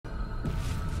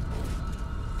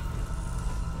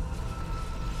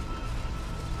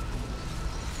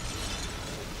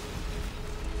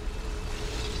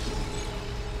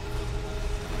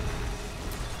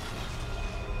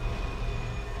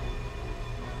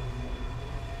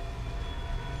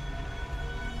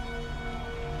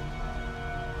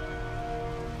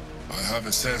have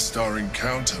assessed our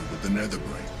encounter with the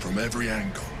Netherbrain from every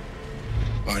angle.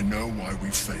 I know why we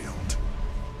failed.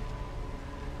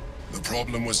 The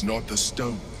problem was not the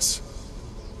stones.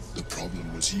 The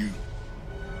problem was you.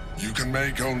 You can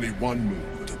make only one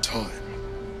move at a time,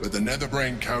 but the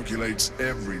Netherbrain calculates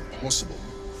every possible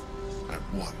move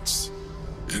at once.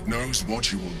 It knows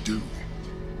what you will do.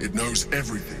 It knows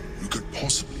everything you could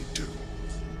possibly do.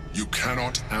 You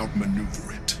cannot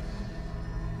outmaneuver it.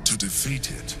 To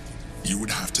defeat it, you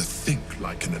would have to think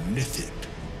like an Elithid.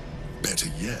 Better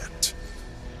yet,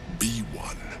 be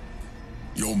one.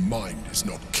 Your mind is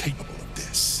not capable of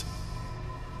this.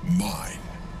 Mine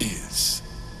is.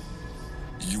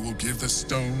 You will give the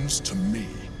stones to me.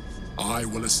 I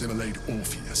will assimilate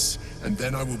Orpheus, and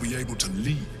then I will be able to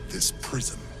leave this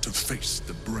prison to face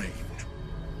the brain.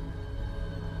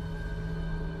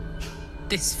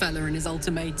 This fella and his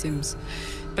ultimatums.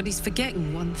 But he's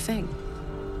forgetting one thing.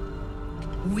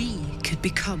 We could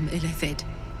become Illithid.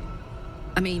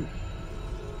 I mean,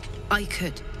 I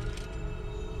could.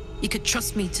 You could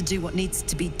trust me to do what needs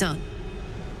to be done.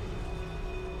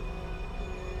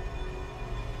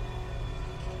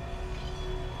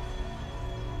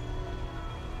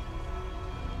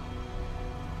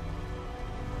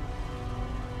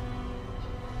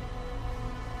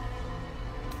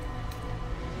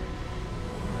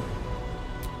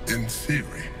 In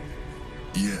theory,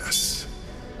 yes.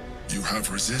 You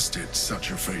have resisted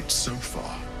such a fate so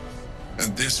far,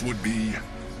 and this would be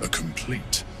a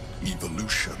complete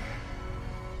evolution.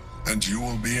 And you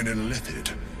will be an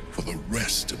Illithid for the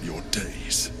rest of your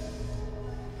days.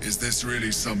 Is this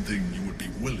really something you would be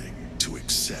willing to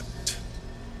accept?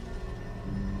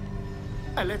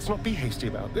 Let's not be hasty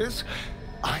about this.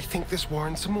 I think this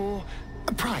warrants a more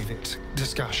private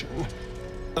discussion.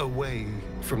 Away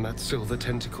from that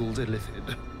silver-tentacled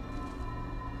Illithid.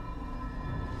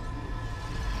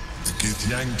 The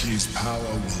Githyanki's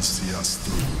power will see us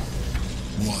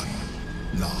through.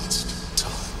 One last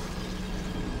time.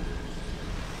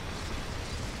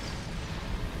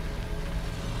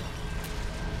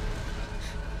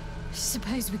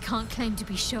 Suppose we can't claim to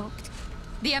be shocked.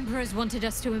 The Emperor's wanted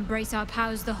us to embrace our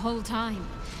powers the whole time.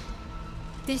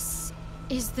 This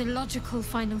is the logical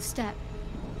final step.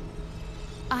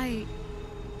 I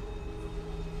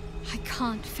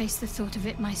can't face the thought of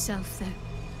it myself, though.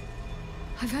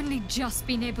 I've only just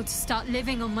been able to start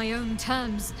living on my own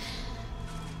terms.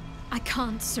 I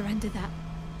can't surrender that.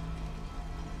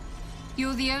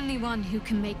 You're the only one who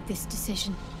can make this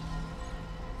decision.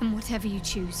 And whatever you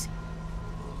choose,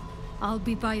 I'll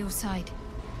be by your side.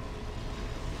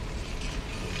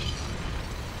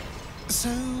 So,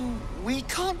 we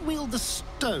can't wield the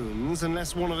stones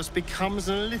unless one of us becomes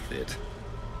an Illithid.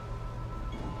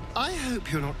 I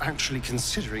hope you're not actually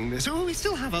considering this. Oh, we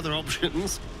still have other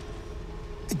options.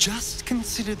 Just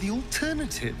consider the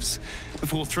alternatives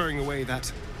before throwing away that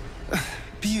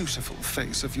beautiful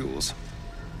face of yours.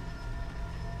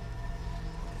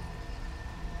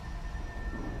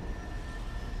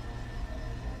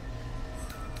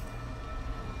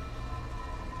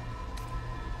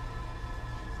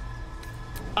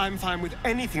 I'm fine with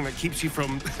anything that keeps you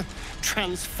from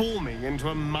transforming into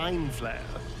a mind flayer.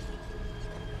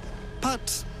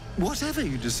 But whatever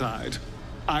you decide,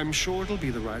 I'm sure it'll be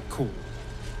the right call.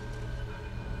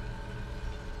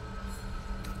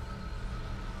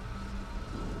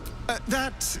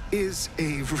 That is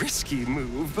a risky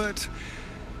move, but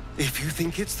if you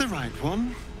think it's the right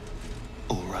one,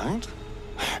 all right.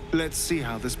 Let's see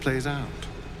how this plays out.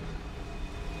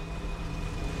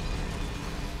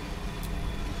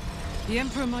 The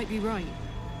Emperor might be right,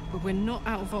 but we're not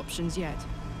out of options yet.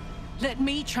 Let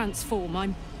me transform.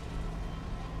 I'm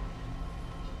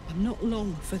not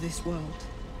long for this world.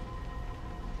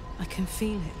 I can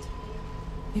feel it.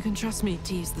 You can trust me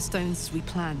to use the stones as we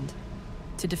planned.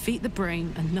 To defeat the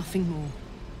brain and nothing more.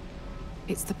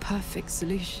 It's the perfect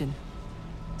solution.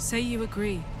 Say you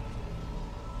agree.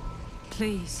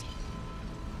 Please.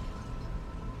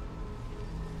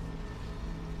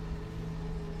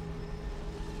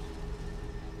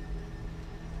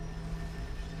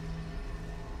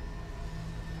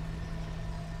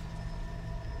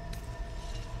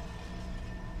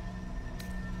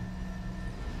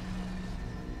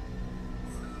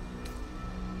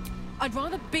 I'd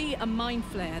rather be a mind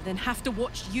flayer than have to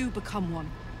watch you become one.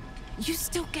 You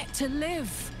still get to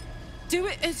live. Do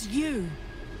it as you.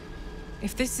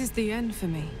 If this is the end for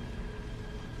me,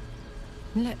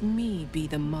 let me be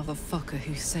the motherfucker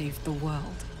who saved the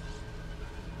world.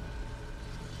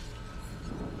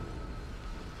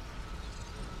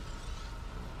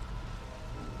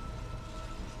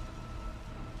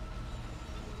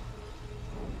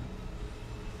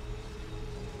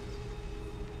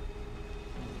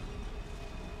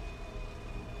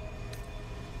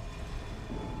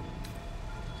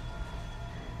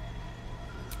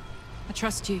 I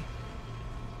trust you.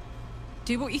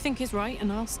 Do what you think is right,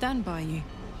 and I'll stand by you.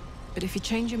 But if you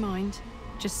change your mind,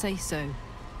 just say so.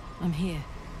 I'm here.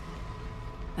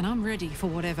 And I'm ready for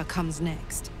whatever comes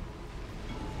next.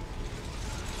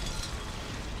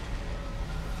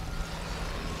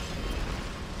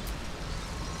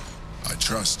 I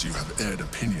trust you have aired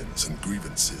opinions and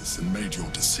grievances and made your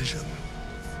decision.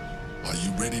 Are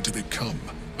you ready to become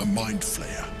a Mind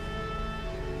Flayer?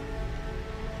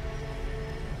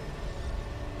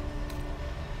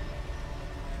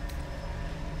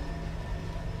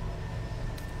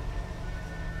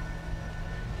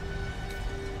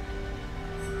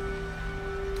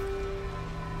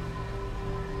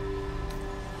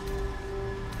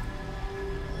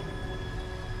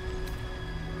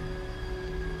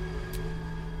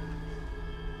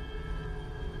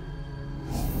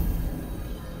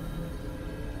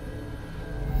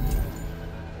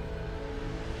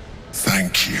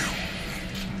 Thank you.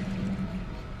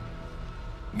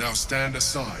 Now stand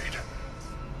aside.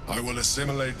 I will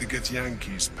assimilate the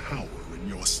Githyanki's power in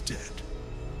your stead.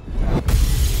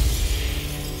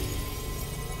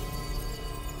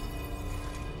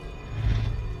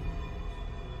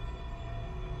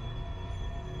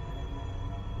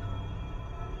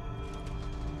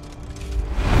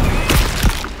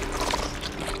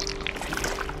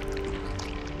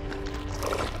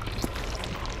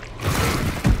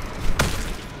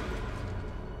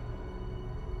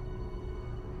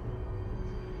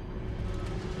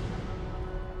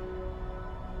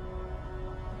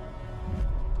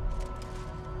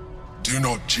 Do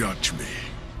not judge me.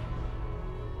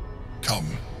 Come,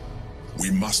 we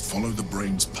must follow the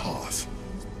brain's path.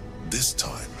 This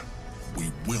time, we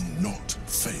will not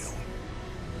fail.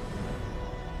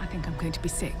 I think I'm going to be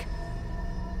sick.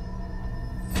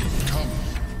 Come,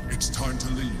 it's time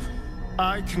to leave.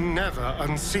 I can never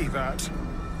unsee that.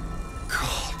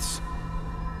 Gods.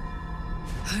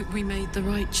 Hope we made the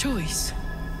right choice.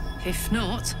 If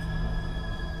not,